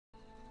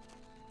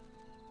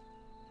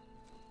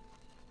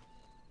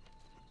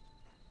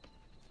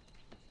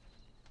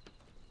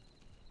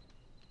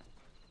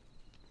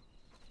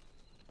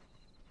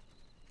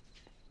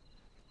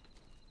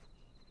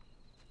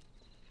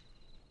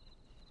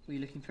Were you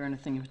looking for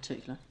anything in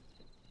particular?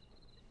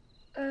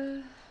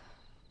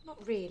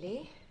 Not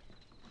really.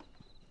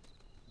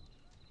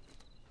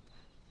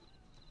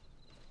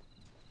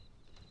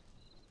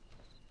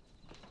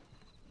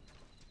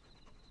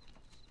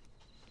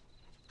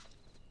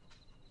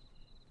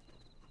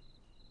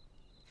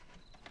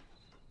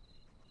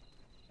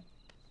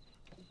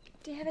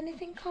 Do you have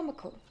anything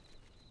comical?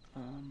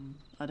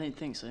 I don't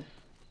think so.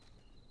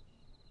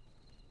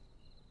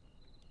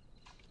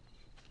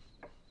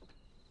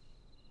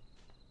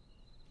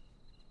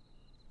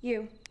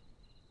 You.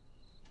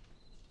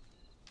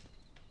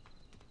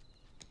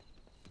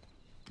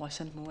 Why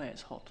send him away?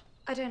 It's hot.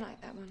 I don't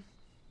like that one.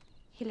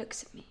 He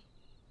looks at me.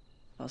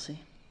 I'll see.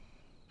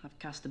 Have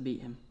Castor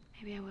beat him.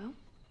 Maybe I will.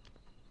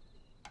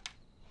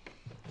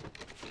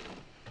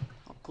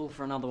 I'll call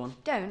for another one.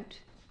 Don't.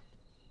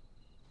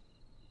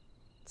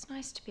 It's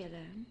nice to be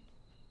alone.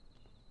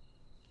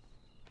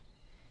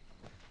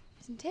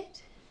 Isn't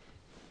it?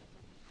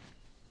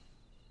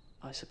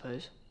 I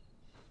suppose.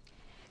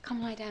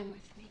 Come lie down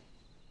with me.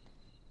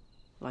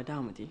 Lie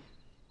down with you?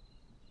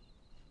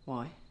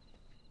 Why?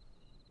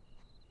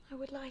 I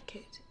would like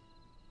it.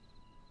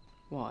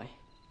 Why?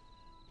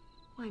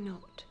 Why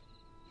not?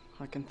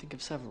 I can think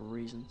of several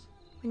reasons.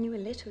 When you were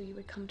little, you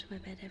would come to my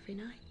bed every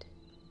night.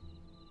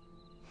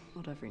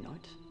 Not every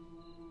night.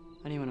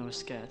 Only when I was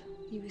scared.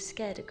 You were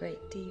scared a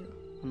great deal.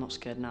 I'm not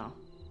scared now.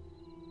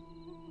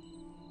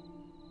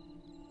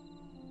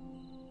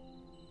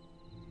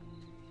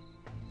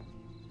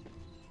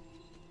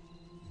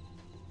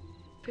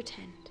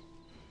 Pretend.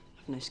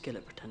 I've no skill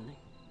at pretending.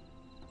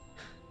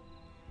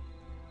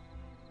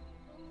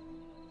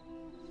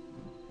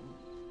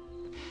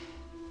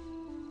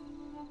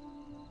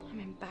 I'm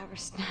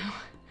embarrassed now.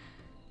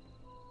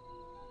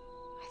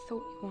 I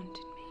thought you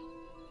wanted me.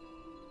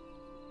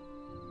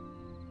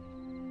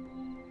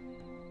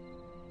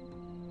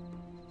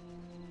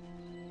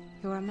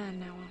 You're a man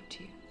now, aren't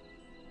you?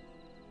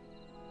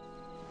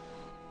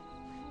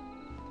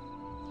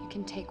 You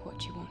can take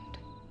what you want.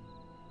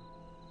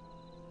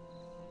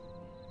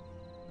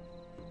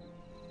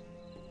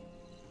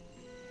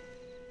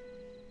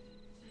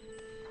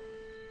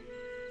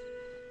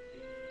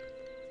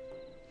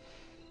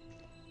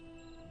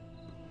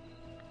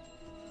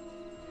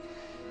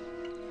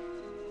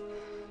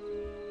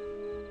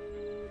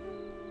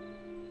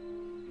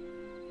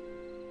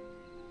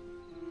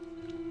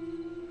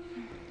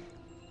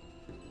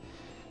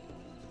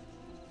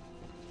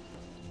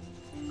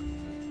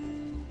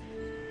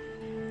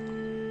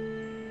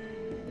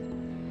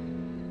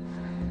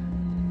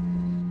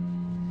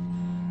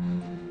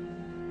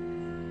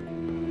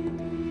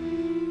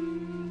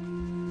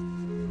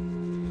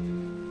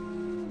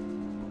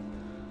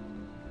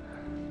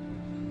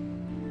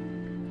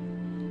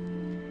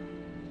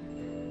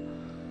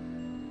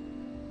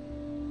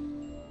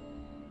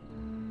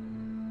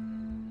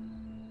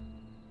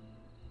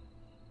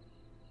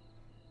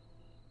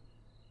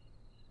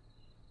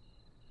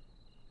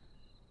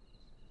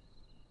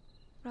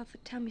 Rather,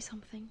 tell me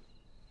something.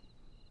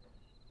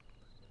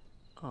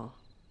 Oh.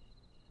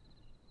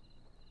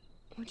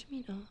 What do you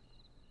mean, oh?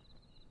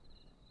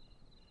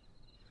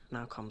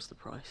 Now comes the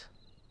price.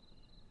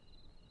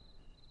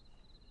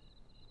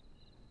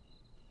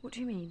 What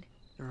do you mean?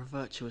 You're a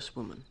virtuous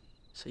woman,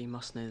 so you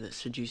must know that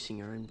seducing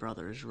your own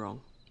brother is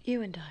wrong.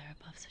 You and I are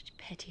above such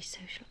petty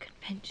social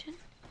convention.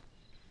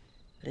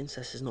 But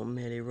incest is not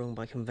merely wrong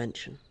by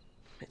convention.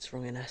 It's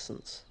wrong in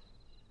essence.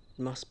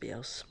 It must be,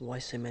 else why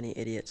so many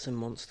idiots and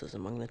monsters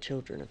among the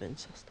children of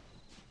incest?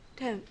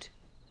 Don't.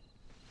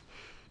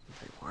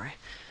 Don't worry.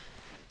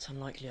 It's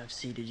unlikely I've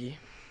seeded you.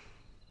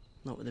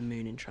 Not with the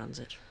moon in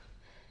transit.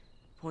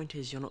 Point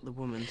is, you're not the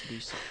woman to do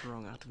such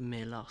wrong out of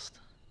mere lust.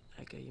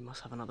 Ergo, you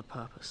must have another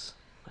purpose.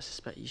 I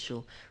suspect you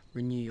shall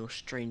renew your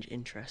strange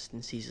interest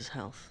in Caesar's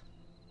health.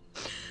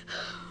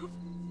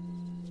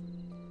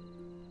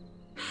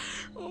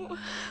 Oh,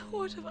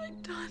 what have I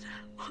done?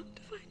 What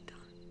have I done?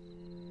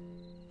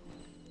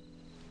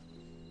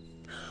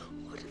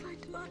 What have I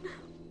done?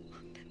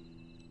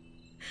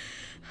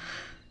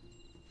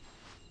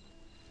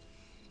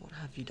 What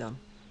have you done?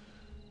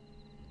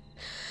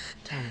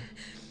 Tell me.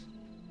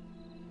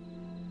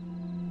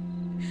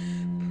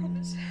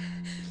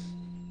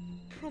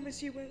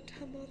 Promise you won't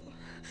tell Mother.